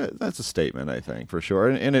that's a statement, I think, for sure.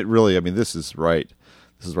 And it really, this is right.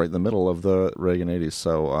 This is right in the middle of the Reagan 80s,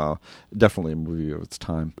 so definitely a movie of its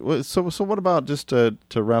time. So what about, just to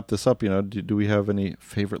wrap this up, do we have any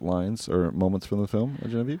favorite lines or moments from the film,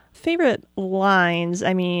 Genevieve? Favorite lines,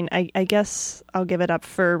 I guess I'll give it up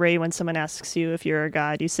for Ray when someone asks you if you're a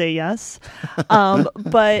god, you say yes.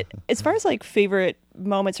 But as far as favorite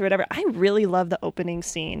moments or whatever, I really love the opening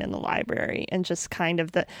scene in the library and just kind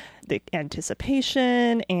of the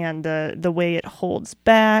anticipation and the way it holds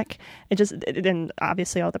back and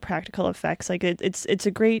obviously all the practical effects. It's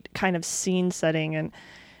a great kind of scene setting, and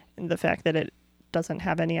the fact that it doesn't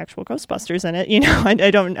have any actual Ghostbusters in it,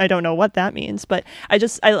 I don't know what that means, but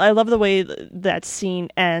I love the way that scene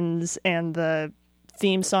ends and the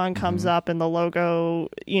theme song comes up and the logo,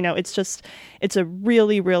 it's a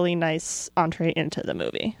really, really nice entree into the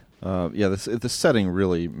movie. The setting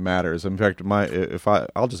really matters. In fact,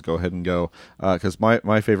 I'll just go ahead and go because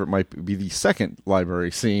my favorite might be the second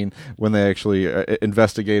library scene when they actually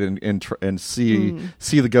investigate and see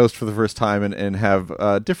the ghost for the first time and have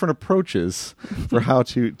different approaches for how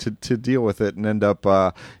to deal with it and end up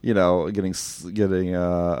getting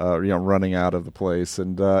running out of the place.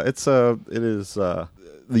 And it is.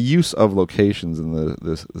 The use of locations in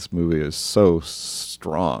this movie is so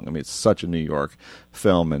strong. It's such a New York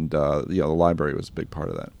film, and the library was a big part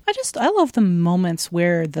of that. I love the moments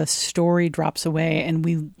where the story drops away and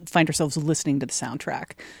we find ourselves listening to the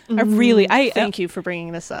soundtrack. Thank you for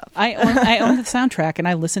bringing this up. I own the soundtrack and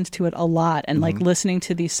I listened to it a lot, and listening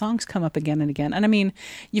to these songs come up again and again. And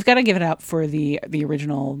you've got to give it up for the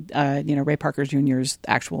original, Ray Parker Jr.'s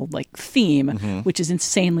actual theme, which is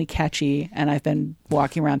insanely catchy. And I've been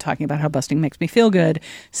walking around talking about how busting makes me feel good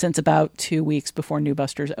since about 2 weeks before New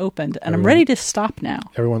Busters opened, and I'm ready to stop now.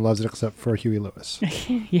 Everyone loves it except for Huey Lewis.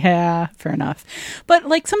 Yeah, fair enough. But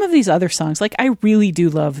some of these other songs, I really do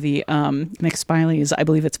love the Mick Spiley's "I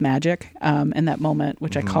Believe It's Magic" in that moment,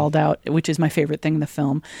 which I called out, which is my favorite thing in the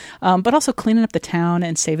film. But also "Cleaning Up the Town"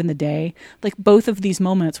 and "Saving the Day." Both of these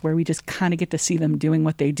moments where we just kind of get to see them doing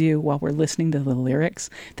what they do while we're listening to the lyrics.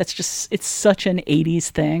 It's such an 80s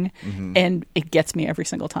thing, and it gets me every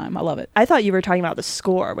single time. I love it. I thought you were talking about the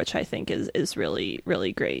score, which I think is really,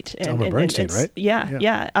 really great. It's Elmer Bernstein, right?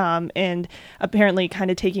 Yeah. And apparently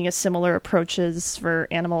kind of taking a similar approaches for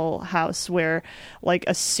Animal House, where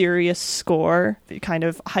a serious score kind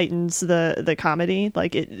of heightens the comedy.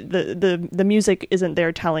 The music isn't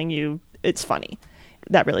there telling you it's funny.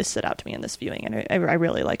 That really stood out to me in this viewing, and I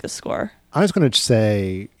really like the score. I was going to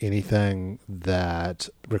say anything that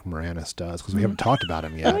Rick Moranis does, because we haven't talked about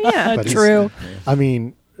him yet. Oh, yeah, but true.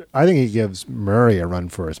 I think he gives Murray a run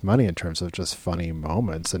for his money in terms of just funny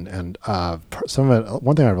moments, and some of it.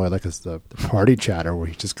 One thing I really like is the party chatter where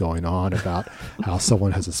he's just going on about how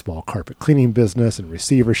someone has a small carpet cleaning business and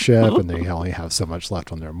receivership, and they only have so much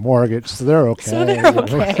left on their mortgage, so they're okay. I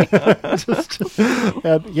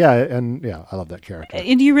love that character.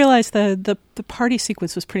 And do you realize the party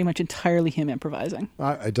sequence was pretty much entirely him improvising?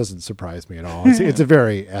 It doesn't surprise me at all. It's a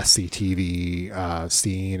very SCTV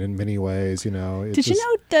scene in many ways. You know. Did you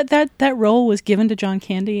know that role was given to John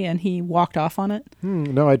Candy and he walked off on it?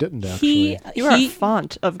 No, I didn't actually. You are a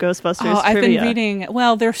font of Ghostbusters trivia. I've been reading.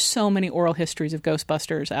 Well, there's so many oral histories of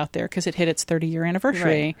Ghostbusters out there because it hit its 30-year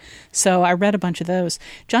anniversary. Right. So I read a bunch of those.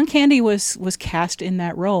 John Candy was cast in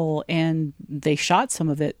that role, and they shot some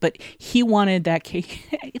of it. But he wanted that.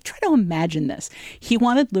 Try to imagine this. He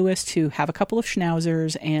wanted Lewis to have a couple of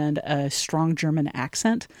schnauzers and a strong German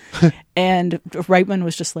accent. And Reitman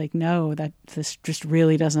was just like, no, this just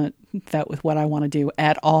really doesn't fit with what I want to do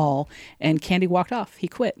at all. And Candy walked off. He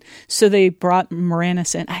quit. So they brought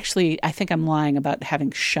Moranis in. Actually, I think I'm lying about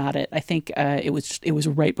having shot it. I think it was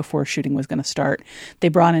right before shooting was going to start. They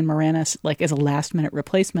brought in Moranis like as a last minute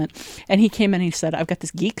replacement, and he came in and he said, "I've got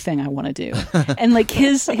this geek thing I want to do." And like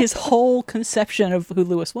his whole conception of who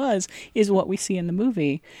Lewis was is what we see in the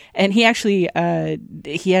movie. And he actually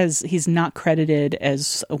he's not credited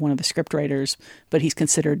as one of the scriptwriters, but he's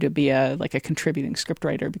considered to be a contributing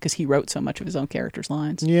scriptwriter because he wrote so much of his own characters'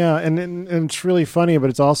 lines. Yeah, and it's really funny, but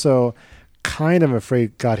it's also kind of, I'm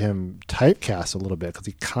afraid, got him typecast a little bit because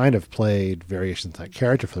he kind of played variations of that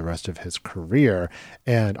character for the rest of his career.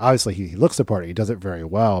 And obviously he looks the part. He does it very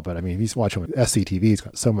well. But I mean, if you watch him with SCTV, he's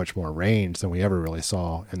got so much more range than we ever really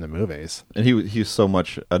saw in the movies. And he's so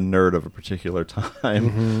much a nerd of a particular time.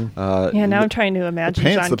 Mm-hmm. Now I'm trying to imagine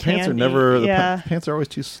the pants are never. The pants are always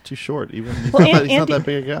too short. Even he's not that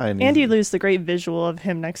big a guy. And you lose the great visual of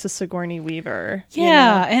him next to Sigourney Weaver.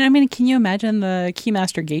 Yeah, and I mean, can you imagine the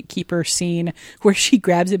Keymaster Gatekeeper scene where she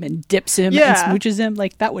grabs him and dips him and smooches him?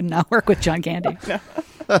 Like, that would not work with John Candy.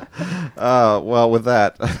 Well, with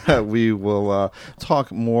that, we will talk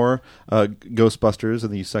more Ghostbusters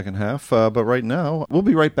in the second half. But right now, we'll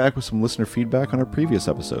be right back with some listener feedback on our previous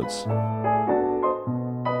episodes.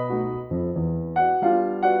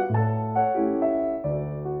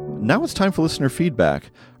 Now it's time for listener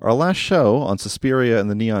feedback. Our last show on Suspiria and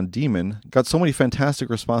the Neon Demon got so many fantastic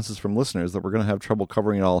responses from listeners that we're going to have trouble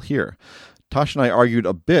covering it all here. Tasha and I argued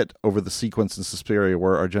a bit over the sequence in Suspiria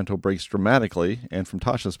where Argento breaks dramatically, and from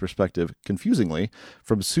Tasha's perspective, confusingly,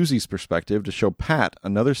 from Susie's perspective to show Pat,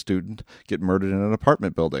 another student, get murdered in an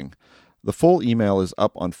apartment building. The full email is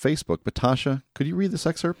up on Facebook, but Tasha, could you read this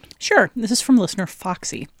excerpt? Sure. This is from listener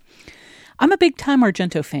Foxy. I'm a big-time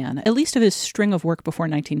Argento fan, at least of his string of work before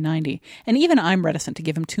 1990, and even I'm reticent to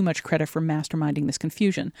give him too much credit for masterminding this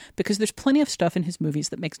confusion, because there's plenty of stuff in his movies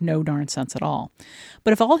that makes no darn sense at all.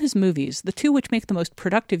 But of all his movies, the two which make the most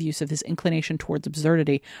productive use of his inclination towards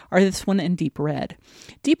absurdity are this one and Deep Red.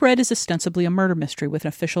 Deep Red is ostensibly a murder mystery with an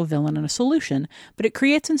official villain and a solution, but it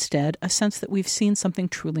creates instead a sense that we've seen something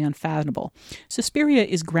truly unfathomable. Suspiria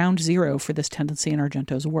is ground zero for this tendency in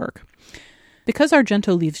Argento's work. Because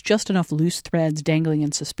Argento leaves just enough loose threads dangling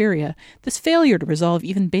in Suspiria, this failure to resolve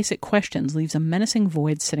even basic questions leaves a menacing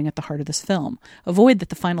void sitting at the heart of this film, a void that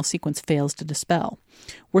the final sequence fails to dispel.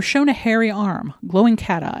 We're shown a hairy arm, glowing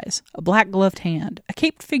cat eyes, a black-gloved hand, a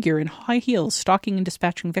caped figure in high heels stalking and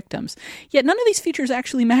dispatching victims, yet none of these features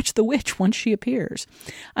actually match the witch once she appears.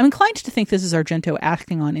 I'm inclined to think this is Argento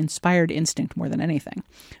acting on inspired instinct more than anything.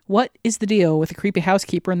 What is the deal with the creepy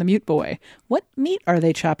housekeeper and the mute boy? What meat are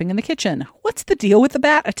they chopping in the kitchen? What's the deal with the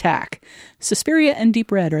bat attack? Suspiria and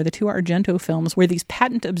Deep Red are the two Argento films where these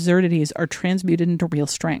patent absurdities are transmuted into real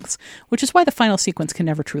strengths, which is why the final sequence can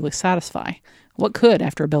never truly satisfy. What could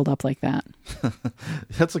after a build-up like that?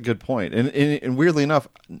 That's a good point. And weirdly enough,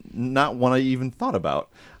 not one I even thought about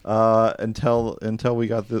until we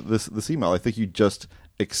got this email. I think you just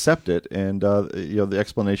accept it, and the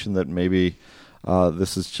explanation that maybe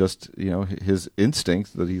this is just his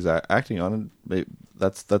instinct that he's acting on, and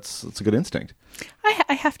that's a good instinct.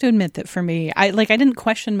 I have to admit that for me, I didn't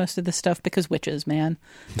question most of this stuff because witches, man.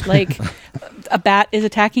 Like, a bat is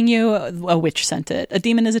attacking you, a witch sent it. A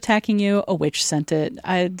demon is attacking you, a witch sent it.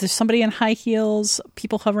 There's somebody in high heels,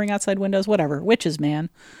 people hovering outside windows, whatever. Witches, man.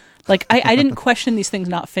 Like, I didn't question these things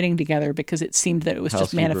not fitting together because it seemed that it was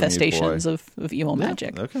just manifestations of evil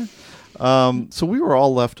magic. Okay. So we were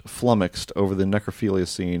all left flummoxed over the necrophilia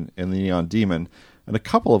scene in the Neon Demon, and a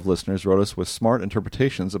couple of listeners wrote us with smart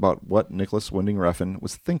interpretations about what Nicholas Winding Refn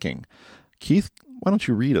was thinking. Keith, why don't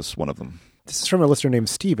you read us one of them? This is from a listener named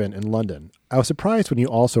Stephen in London. I was surprised when you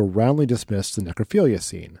also roundly dismissed the necrophilia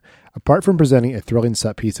scene. Apart from presenting a thrilling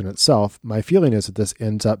set piece in itself, my feeling is that this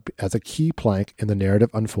ends up as a key plank in the narrative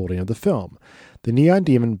unfolding of the film. The neon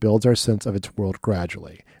demon builds our sense of its world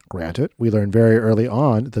gradually. Granted, we learn very early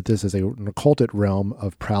on that this is an occulted realm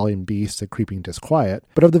of prowling beasts and creeping disquiet,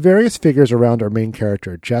 but of the various figures around our main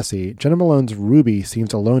character, Jesse, Jenna Malone's Ruby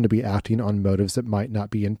seems alone to be acting on motives that might not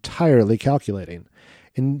be entirely calculating.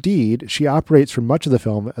 Indeed, she operates for much of the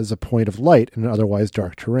film as a point of light in an otherwise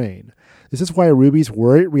dark terrain. This is why Ruby's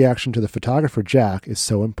worried reaction to the photographer Jack is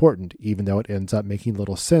so important, even though it ends up making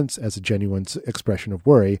little sense as a genuine expression of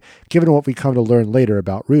worry, given what we come to learn later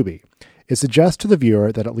about Ruby. It suggests to the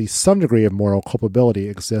viewer that at least some degree of moral culpability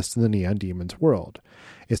exists in the Neon Demon's world.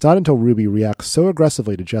 It's not until Ruby reacts so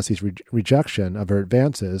aggressively to Jesse's rejection of her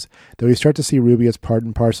advances that we start to see Ruby as part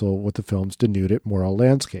and parcel with the film's denuded moral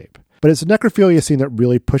landscape. But it's the necrophilia scene that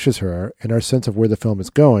really pushes her, and our sense of where the film is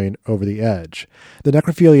going, over the edge. The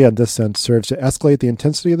necrophilia in this sense serves to escalate the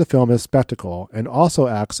intensity of the film as spectacle, and also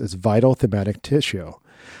acts as vital thematic tissue.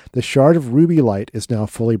 The shard of ruby light is now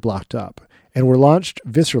fully blocked up, and we're launched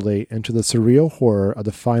viscerally into the surreal horror of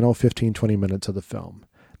the final 15-20 minutes of the film.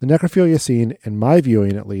 The necrophilia scene, in my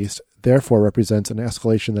viewing at least, therefore represents an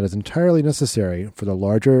escalation that is entirely necessary for the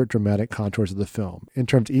larger dramatic contours of the film, in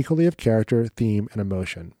terms equally of character, theme, and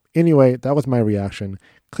emotion. Anyway, that was my reaction.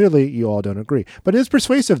 Clearly, you all don't agree. But it is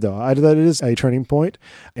persuasive, though. That it is a turning point,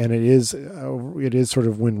 and it is sort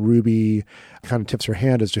of when Ruby kind of tips her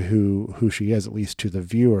hand as to who she is, at least to the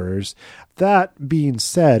viewers. That being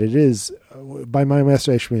said, it is, by my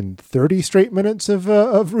estimation, 30 straight minutes of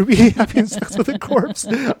Ruby having sex with a corpse.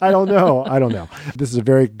 I don't know. This is a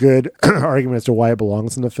very good argument as to why it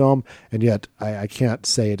belongs in the film, and yet I can't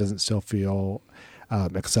say it doesn't still feel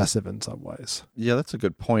excessive in some ways. Yeah, that's a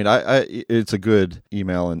good point. It's a good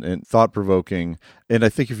email and thought-provoking, and I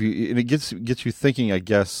think it gets you thinking, I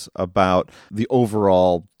guess, about the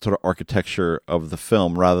overall sort of architecture of the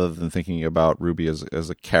film rather than thinking about Ruby as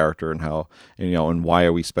a character and how, and why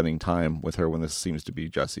are we spending time with her when this seems to be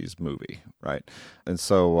Jesse's movie, right? And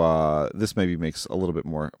so this maybe makes a little bit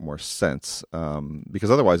more sense because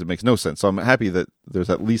otherwise it makes no sense. So I'm happy that there's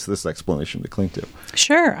at least this explanation to cling to.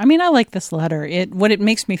 Sure. I mean, I like this letter. What it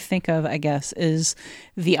makes me think of, I guess, is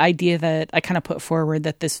the idea that I kind of put forward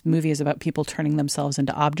that this movie is about people turning themselves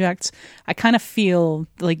into objects. I kind of feel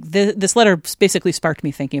like this letter basically sparked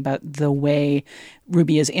me thinking about the way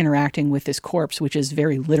Ruby is interacting with this corpse, which is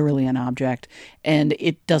very literally an object, and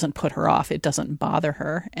it doesn't put her off. It doesn't bother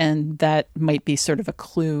her. And that might be sort of a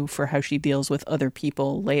clue for how she deals with other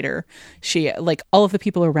people later. She, like, all of the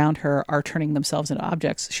people around her are turning themselves into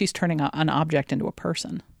objects. She's turning an object into a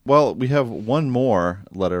person. Well, we have one more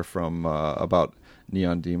letter from about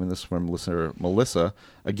Neon Demon. This is from listener Melissa.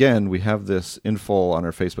 Again, we have this in full on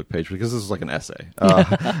our Facebook page because this is like an essay.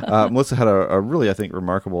 Melissa had a really, I think,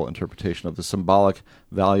 remarkable interpretation of the symbolic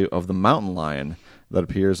value of the mountain lion that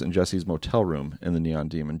appears in Jesse's motel room in the Neon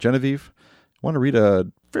Demon. Genevieve, want to read a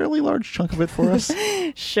fairly large chunk of it for us?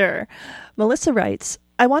 Sure. Melissa writes,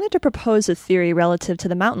 I wanted to propose a theory relative to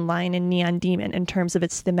the mountain lion in Neon Demon in terms of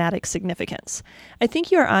its thematic significance. I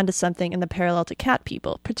think you are onto something in the parallel to cat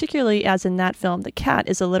people, particularly as in that film the cat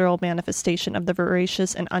is a literal manifestation of the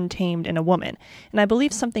voracious and untamed in a woman, and I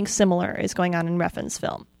believe something similar is going on in Refn's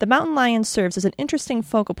film. The mountain lion serves as an interesting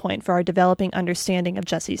focal point for our developing understanding of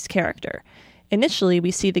Jesse's character. Initially,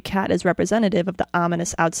 we see the cat as representative of the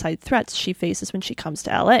ominous outside threats she faces when she comes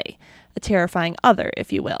to LA, a terrifying other,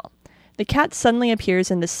 if you will. The cat suddenly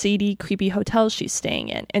appears in the seedy, creepy hotel she's staying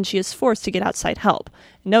in, and she is forced to get outside help,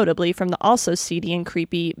 notably from the also seedy and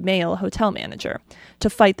creepy male hotel manager,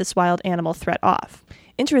 to fight this wild animal threat off.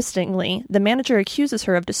 Interestingly, the manager accuses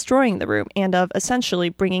her of destroying the room and of, essentially,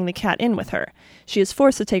 bringing the cat in with her. She is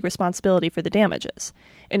forced to take responsibility for the damages.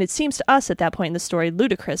 And it seems to us at that point in the story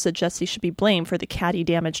ludicrous that Jessie should be blamed for the catty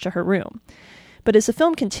damage to her room. But as the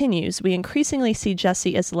film continues, we increasingly see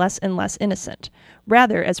Jessie as less and less innocent,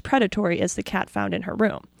 rather as predatory as the cat found in her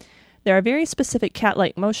room. There are very specific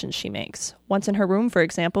cat-like motions she makes. Once in her room, for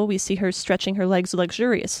example, we see her stretching her legs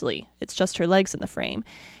luxuriously. It's just her legs in the frame.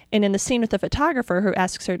 And in the scene with the photographer who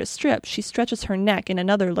asks her to strip, she stretches her neck in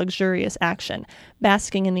another luxurious action,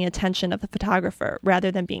 basking in the attention of the photographer rather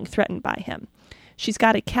than being threatened by him. She's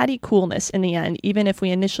got a catty coolness in the end, even if we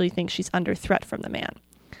initially think she's under threat from the man.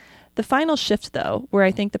 The final shift, though, where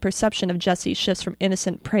I think the perception of Jessie shifts from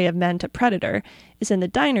innocent prey of men to predator, is in the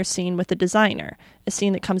diner scene with the designer, a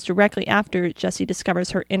scene that comes directly after Jessie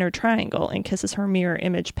discovers her inner triangle and kisses her mirror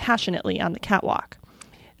image passionately on the catwalk.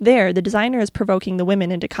 There, the designer is provoking the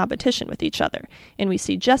women into competition with each other, and we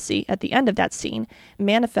see Jessie, at the end of that scene,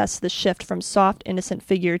 manifests the shift from soft, innocent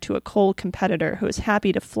figure to a cold competitor who is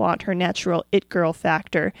happy to flaunt her natural it-girl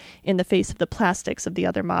factor in the face of the plastics of the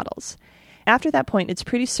other models. After that point, it's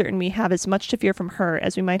pretty certain we have as much to fear from her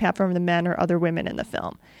as we might have from the men or other women in the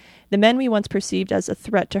film. The men we once perceived as a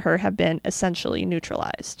threat to her have been essentially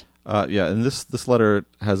neutralized. And this letter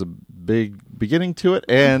has a big beginning to it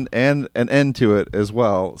and an end to it as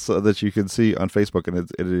well, so that you can see on Facebook, and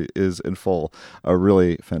it is in full a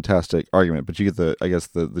really fantastic argument. But you get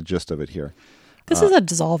the gist of it here. This is a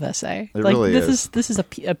dissolve essay. It really is. This is a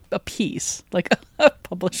piece, like a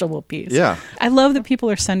publishable piece. Yeah. I love that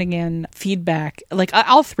people are sending in feedback. Like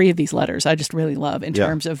all three of these letters, I just really love in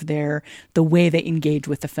terms of the way they engage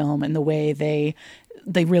with the film and the way they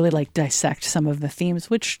really like dissect some of the themes,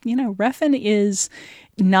 which, Refn is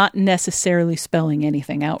not necessarily spelling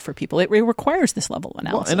anything out for people. It requires this level of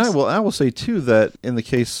analysis. Well, and I will say too that in the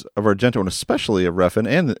case of Argento, and especially of Refn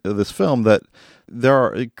and this film, that there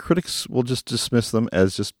are critics will just dismiss them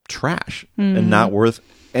as just trash and not worth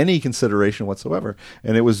any consideration whatsoever.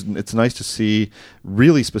 And it's nice to see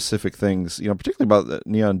really specific things, particularly about the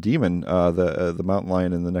Neon Demon, the mountain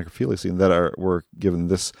lion and the necrophilia scene that were given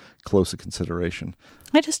this close a consideration.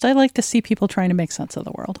 I like to see people trying to make sense of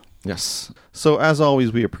the world. Yes. So as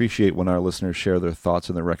always, we appreciate when our listeners share their thoughts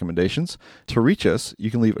and their recommendations. To reach us,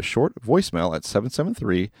 you can leave a short voicemail at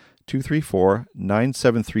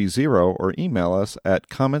 773-234-9730 or email us at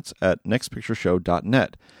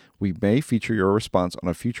comments@nextpictureshow.net. We may feature your response on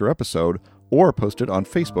a future episode or post it on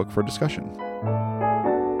Facebook for discussion.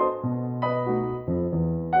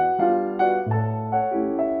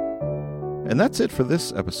 And that's it for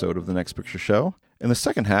this episode of The Next Picture Show. In the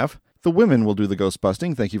second half, the women will do the ghost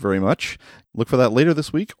busting. Thank you very much. Look for that later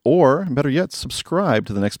this week, or better yet, subscribe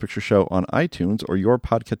to The Next Picture Show on iTunes or your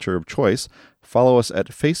podcatcher of choice. Follow us at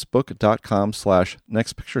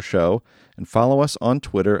facebook.com/nextpictureshow and follow us on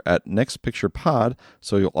Twitter at nextpicturepod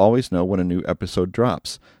so you'll always know when a new episode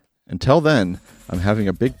drops. Until then, I'm having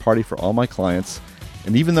a big party for all my clients,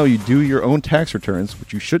 and even though you do your own tax returns,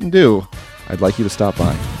 which you shouldn't do, I'd like you to stop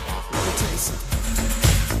by.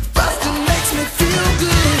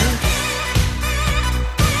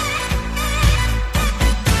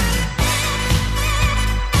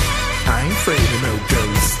 Afraid of no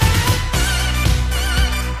ghosts.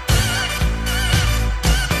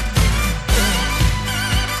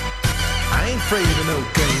 I ain't afraid of no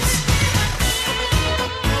ghosts.